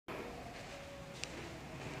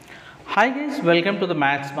Hi guys, welcome to the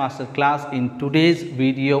Maths Master class. In today's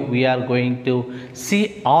video, we are going to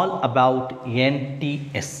see all about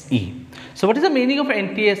NTSE. So what is the meaning of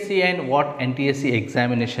NTSE and what NTSE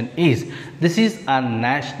examination is? This is a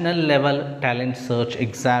national level talent search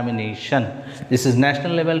examination. This is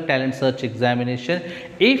national level talent search examination.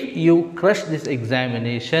 If you crush this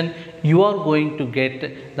examination, you are going to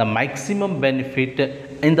get the maximum benefit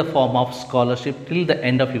in the form of scholarship till the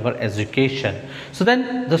end of your education. So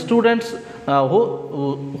then the students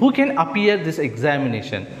who can appear this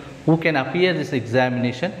examination,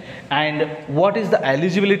 and what is the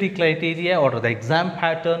eligibility criteria, what are the exam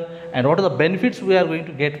pattern, and what are the benefits we are going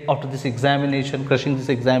to get after this examination, crushing this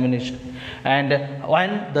examination, and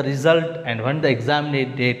when the result and when the exam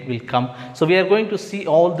date will come. So we are going to see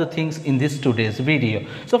all the things in this today's video.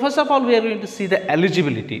 So first of all, we are going to see the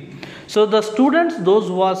eligibility. So the students, those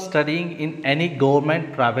who are studying in any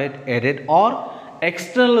government, private, aided or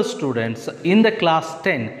external students in the class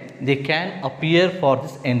 10, they can appear for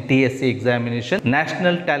this NTSE examination,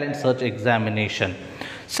 National Talent Search Examination.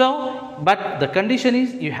 So, but the condition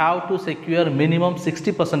is you have to secure minimum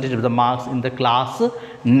 60% of the marks in the class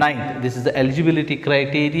 9th. This is the eligibility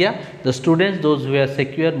criteria. The students, those who have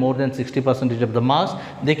secured more than 60% of the marks,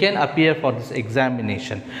 they can appear for this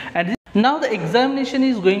examination. And now the examination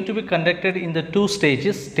is going to be conducted in the two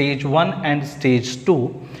stages, stage 1 and stage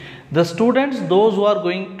 2. The students, those who are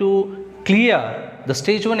going to clear the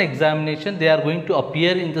stage 1 examination, they are going to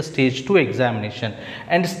appear in the stage 2 examination,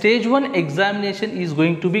 and stage 1 examination is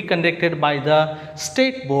going to be conducted by the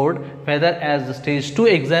state board, whereas the stage 2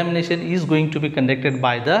 examination is going to be conducted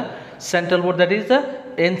by the central board, that is the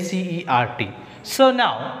NCERT. So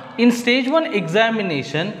now in stage 1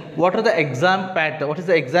 examination, what are the exam pattern, what is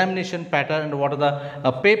the examination pattern, and what are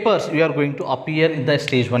the papers you are going to appear in the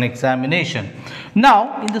stage 1 examination.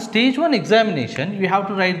 Now in the stage 1 examination, you have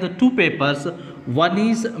to write the two papers. One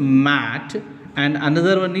is MAT and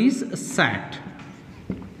another one is SAT.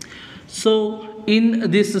 So in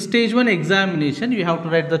this stage 1 examination, you have to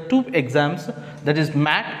write the two exams, that is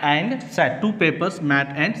MAT and SAT, two papers, MAT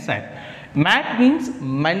and SAT. MAT means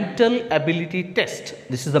mental ability test.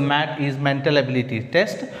 This is the MAT is mental ability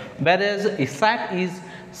test, whereas SAT is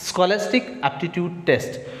scholastic aptitude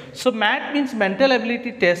test. So MAT means mental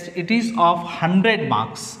ability test. It is of 100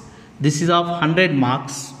 marks. This is of 100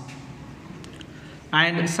 marks.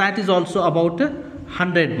 And SAT is also about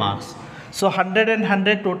 100 marks. So 100 and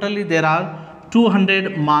 100, totally there are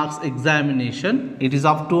 200 marks examination. It is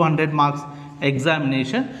of 200 marks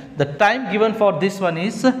examination. The time given for this one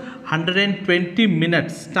is 120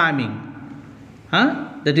 minutes timing.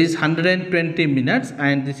 That is 120 minutes,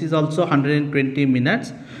 and this is also 120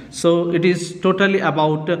 minutes. So it is totally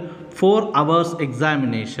about 4 hours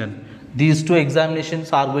examination. These two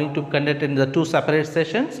examinations are going to be conducted in the two separate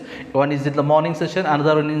sessions. One is in the morning session,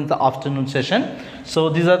 another one in the afternoon session. So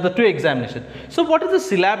these are the two examinations. So what is the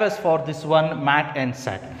syllabus for this one, MAT and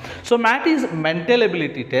SAT? So MAT is mental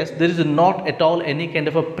ability test. There is not at all any kind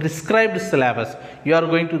of a prescribed syllabus. You are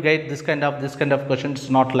going to get this kind of questions,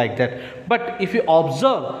 not like that. But if you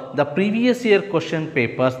observe the previous year question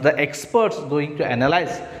papers, the experts going to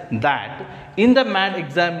analyze that in the MAT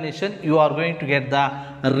examination, you are going to get the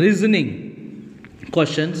reasoning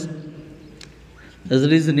questions,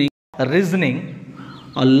 reasoning,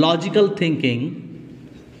 logical thinking,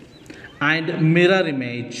 and mirror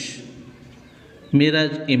image,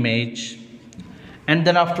 and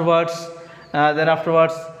then afterwards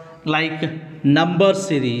like number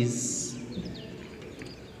series.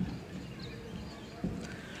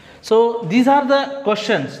 So these are the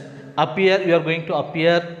questions you are going to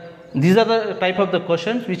appear. These are the type of the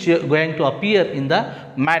questions which you are going to appear in the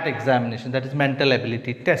MAT examination, that is mental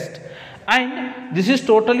ability test. And this is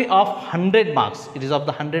totally of 100 marks. It is of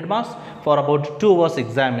the 100 marks for about 2 hours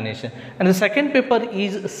examination. And the second paper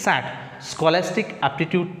is SAT, Scholastic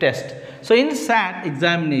Aptitude Test. So in SAT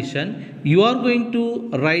examination, you are going to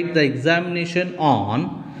write the examination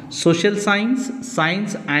on social science,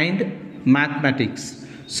 science and mathematics.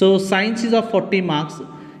 So science is of 40 marks.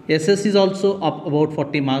 SS is also of about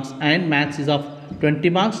 40 marks, and maths is of 20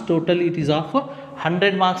 marks. Totally it is of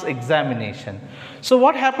 100 marks examination. So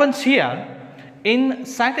what happens here in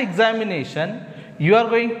SAT examination, you are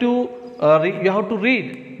going to you have to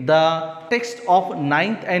read the text of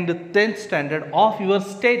 9th and 10th standard of your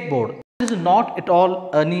state board. There is not at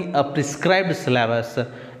all any prescribed syllabus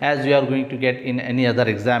as you are going to get in any other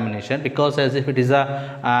examination, because as if it is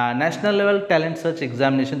a national level talent search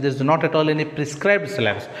examination, there is not at all any prescribed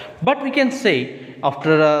syllabus. But we can say,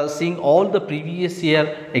 after seeing all the previous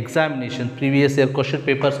year examination, previous year question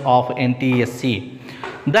papers of NTSE,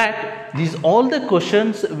 that these all the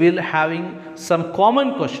questions will having some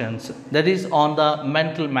common questions, that is on the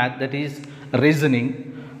mental math, that is reasoning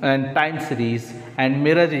and time series and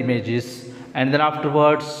mirror images, and then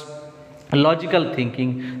afterwards logical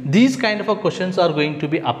thinking. These kind of questions are going to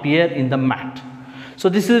be appear in the math. So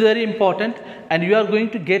this is very important, and you are going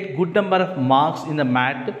to get good number of marks in the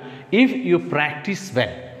math if you practice well.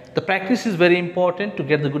 The practice is very important to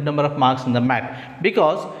get the good number of marks in the math,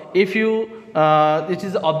 because if you it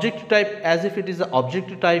is objective type, as if it is an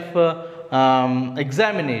objective type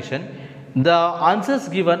examination, the answers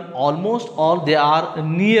given almost all they are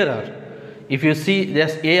nearer. If you see,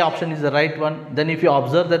 yes, A option is the right one, then if you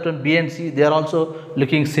observe that one B and C, they are also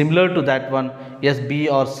looking similar to that one, yes, B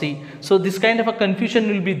or C. So this kind of a confusion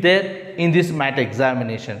will be there in this math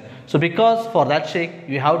examination. So because for that sake,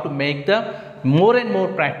 you have to make the more and more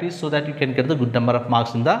practice so that you can get the good number of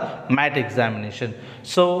marks in the math examination.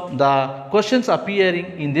 So the questions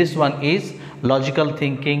appearing in this one is logical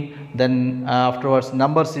thinking, then afterwards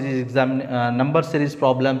number series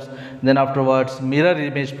problems, then afterwards mirror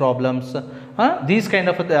image problems. These kind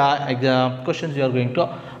of questions you are going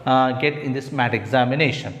to get in this math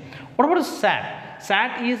examination. What about SAT?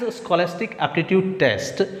 SAT is a scholastic aptitude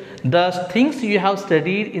test. The things you have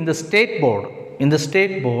studied in the state board,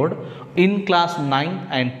 in class 9th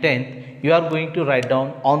and 10th, you are going to write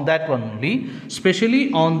down on that one only,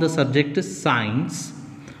 especially on the subject science,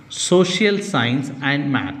 social science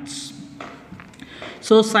and maths.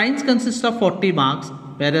 So science consists of 40 marks,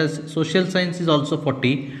 whereas social science is also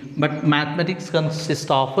 40, but mathematics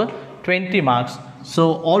consists of 20 marks.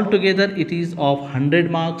 So altogether it is of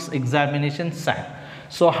 100 marks examination SAT.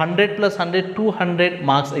 So 100 plus 100, 200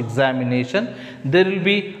 marks examination. There will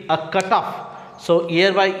be a cutoff. So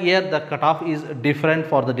year by year the cutoff is different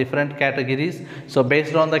for the different categories. So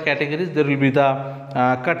based on the categories, there will be the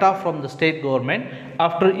cutoff from the state government.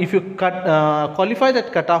 After, if you qualify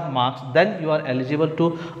that cutoff marks, then you are eligible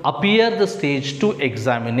to appear the stage 2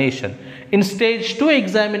 examination. In stage 2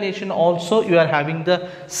 examination also you are having the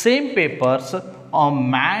same papers on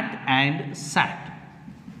math and SAT.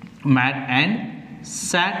 Math and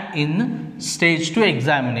SAT in stage 2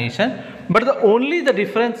 examination. But the only the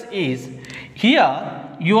difference is,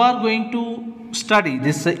 here you are going to study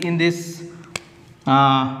this in this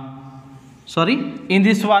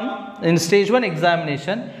in stage 1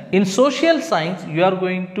 examination. In social science you are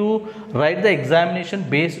going to write the examination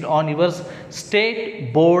based on your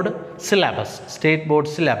state board syllabus.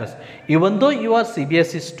 Even though you are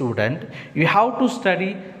CBSE student, you have to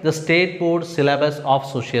study the state board syllabus of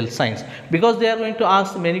social science, because they are going to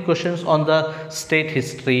ask many questions on the state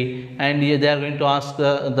history, and they are going to ask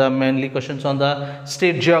the mainly questions on the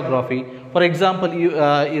state geography. For example,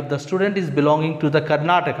 if the student is belonging to the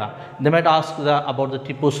Karnataka, they might ask about the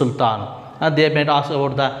Tipu Sultan, and they might ask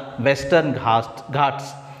about the Western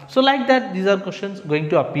Ghats. So like that, these are questions going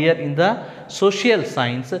to appear in the social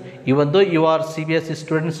science. Even though you are CBSE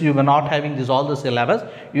students, you may not having this all the syllabus,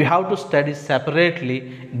 you have to study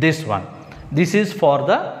separately this one. This is for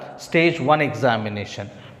the stage 1 examination.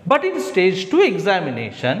 But in stage 2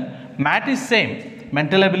 examination, math is same.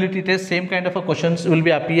 Mental ability test, same kind of a questions will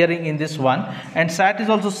be appearing in this one, and SAT is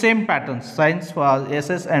also same pattern, science for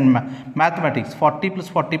SS and mathematics, 40 plus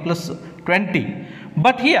 40 plus 20.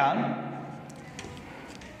 But here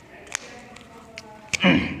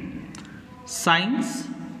science,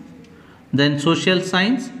 then social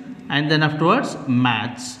science, and then afterwards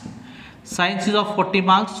maths. Science is of 40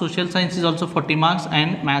 marks, social science is also 40 marks,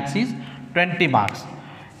 and maths is 20 marks.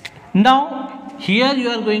 Now here you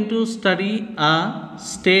are going to study a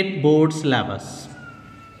state board syllabus.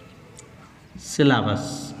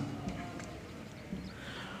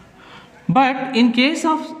 But in case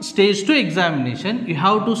of stage 2 examination, you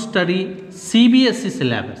have to study CBSE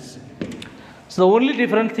syllabus. So the only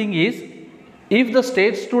different thing is, if the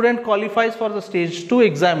state student qualifies for the stage 2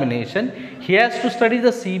 examination, he has to study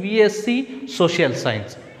the CBSE social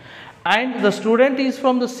science. And the student is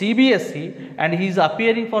from the CBSE and he is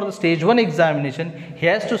appearing for the stage 1 examination, he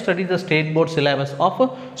has to study the state board syllabus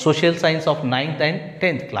of social science of 9th and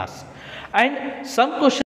 10th class. And some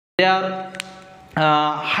questions, they are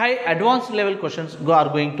high advanced level questions are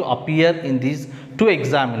going to appear in these 2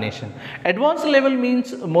 examination. Advanced level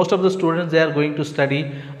means most of the students, they are going to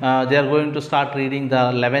study, they are going to start reading the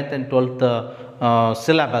 11th and 12th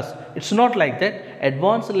syllabus. It's not like that.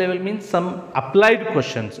 Advanced level means some applied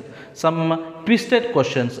questions, some twisted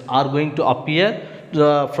questions are going to appear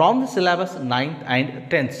from the syllabus 9th and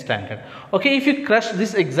 10th standard. Okay, if you crush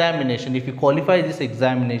this examination, if you qualify this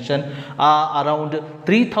examination, around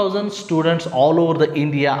 3,000 students all over the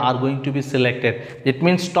India are going to be selected. It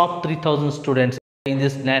means top 3,000 students in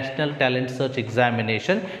this national talent search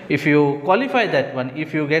examination. If you qualify that one,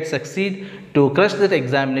 if you get succeed to crush that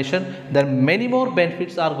examination, then many more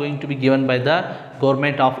benefits are going to be given by the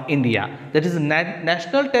government of India. That is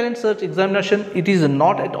national talent search examination. It is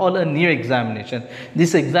not at all a new examination.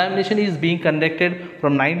 This examination is being conducted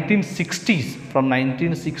from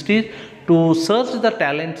 1960s to search the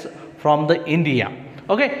talents from the India.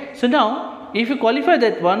 Okay, so now if you qualify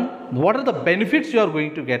that one, what are the benefits you are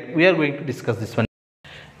going to get? We are going to discuss this one.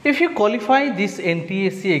 If you qualify this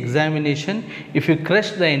NTSE examination, if you crush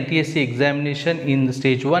the NTSE examination in the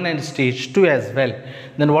stage 1 and stage 2 as well,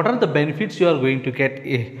 then what are the benefits you are going to get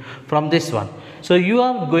from this one? So you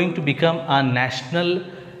are going to become a national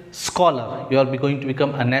scholar. You are going to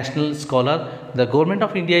become a national scholar. The government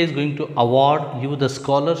of India is going to award you the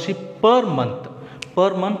scholarship per month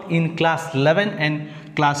in class 11 and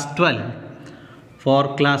class 12.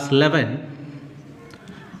 For class 11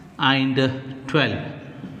 and 12.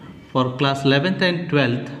 For class 11th and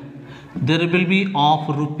 12th, there will be of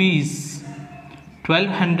rupees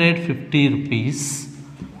 1250 rupees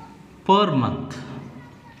per month.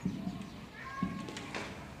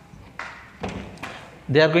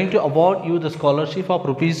 They are going to award you the scholarship of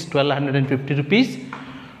rupees 1250 rupees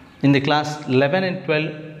in the class 11 and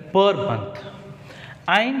 12 per month.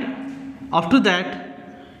 And after that,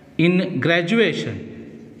 in graduation,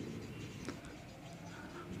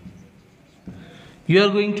 you are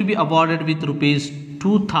going to be awarded with rupees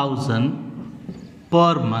 2000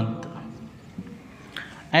 per month.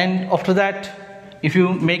 And after that, if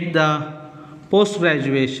you make the post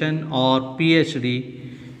graduation or PhD,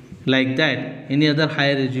 like that, any other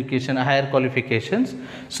higher education, higher qualifications,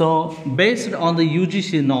 so based on the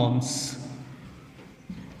UGC norms,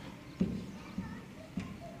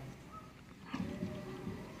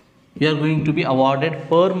 you are going to be awarded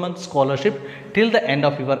per month scholarship till the end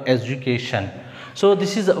of your education. So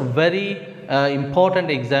this is a very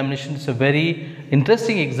important examination. It's a very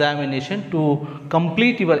interesting examination to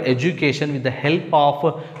complete your education with the help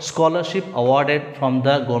of scholarship awarded from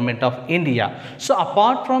the government of India. So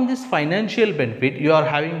apart from this financial benefit, you are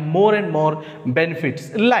having more and more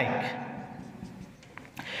benefits, like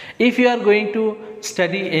if you are going to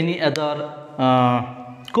study any other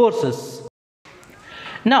courses.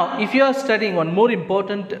 Now, if you are studying, one more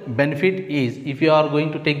important benefit is if you are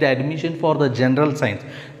going to take the admission for the general science.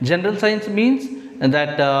 General science means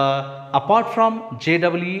that apart from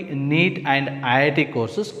JEE, NEET and IIT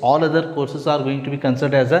courses, all other courses are going to be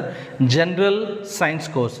considered as a general science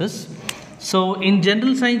courses. So, in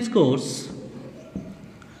general science courses,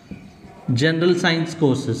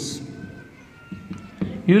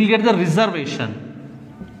 you will get the reservation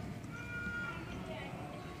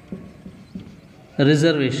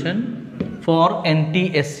for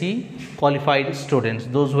NTSE qualified students.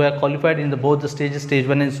 Those who are qualified in both the stages, stage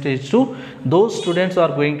 1 and stage 2, those students are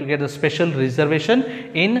going to get a special reservation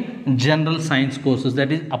in general science courses,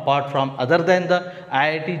 that is apart from other than the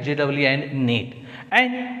IIT, JEE and NEET.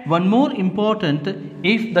 And one more important,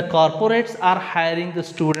 if the corporates are hiring the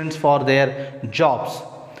students for their jobs,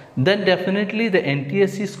 then definitely the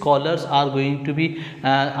NTSE scholars are going to be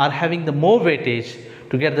are having the more weightage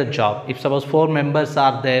to get the job. If suppose 4 members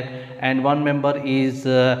are there and 1 member is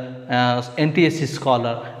NTSE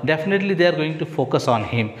scholar, definitely they are going to focus on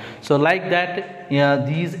him. So like that,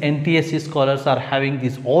 these NTSE scholars are having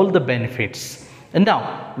all the benefits. And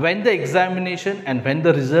now when the examination and when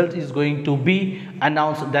the result is going to be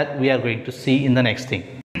announced, that we are going to see in the next thing.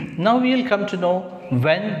 Now we will come to know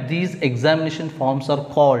when these examination forms are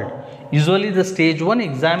called. Usually the stage 1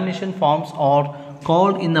 examination forms are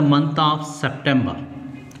called in the month of September,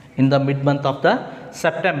 in the mid month of the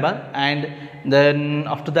September, and then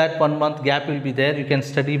after that 1 month gap will be there. You can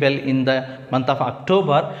study well in the month of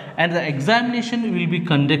October, and the examination will be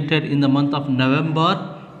conducted in the month of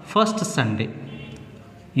November, first Sunday.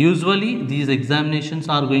 Usually these examinations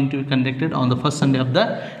are going to be conducted on the first Sunday of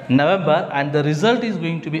the November, and the result is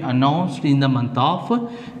going to be announced in the month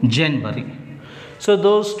of January. So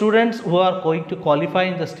those students who are going to qualify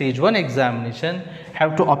in the stage 1 examination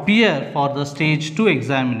have to appear for the stage 2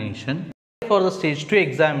 examination.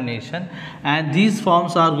 And these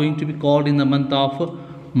forms are going to be called in the month of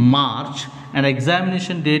March, and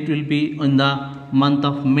examination date will be in the month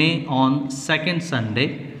of May on second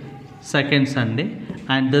Sunday,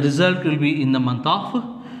 and the result will be in the month of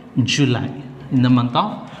July.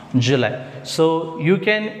 So you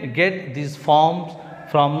can get these forms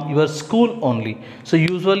from your school only. So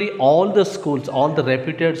usually all the schools, all the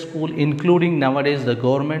reputed school, including nowadays the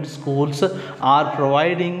government schools, are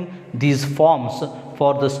providing these forms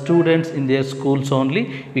for the students in their schools only.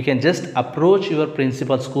 You can just approach your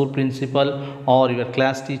principal, school principal or your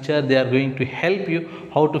class teacher. They are going to help you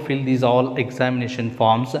how to fill these all examination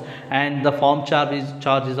forms, and the form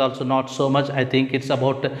charge is also not so much. I think it's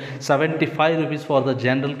about 75 rupees for the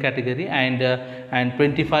general category and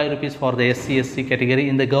 25 rupees for the SC/ST category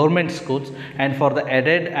in the government schools, and for the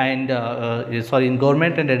aided and in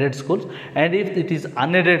government and aided schools. And if it is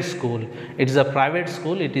unaided school, it is a private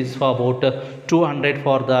school, it is for about 200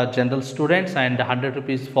 for the general students and 100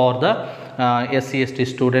 rupees for the SC/ST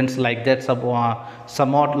students, like that,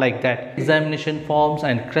 somewhat like that. Examination forms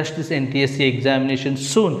and crush this NTSE examination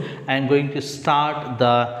soon. I am going to start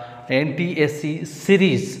the NTSE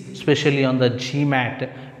series, especially on the GMAT,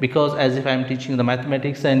 because as if I am teaching the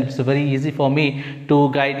mathematics, and it's very easy for me to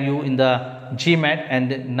guide you in the GMAT.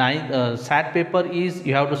 And SAT paper is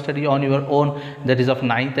you have to study on your own, that is of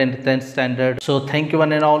 9th and 10th standard. So thank you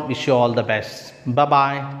one and all, wish you all the best. Bye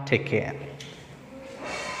bye, take care.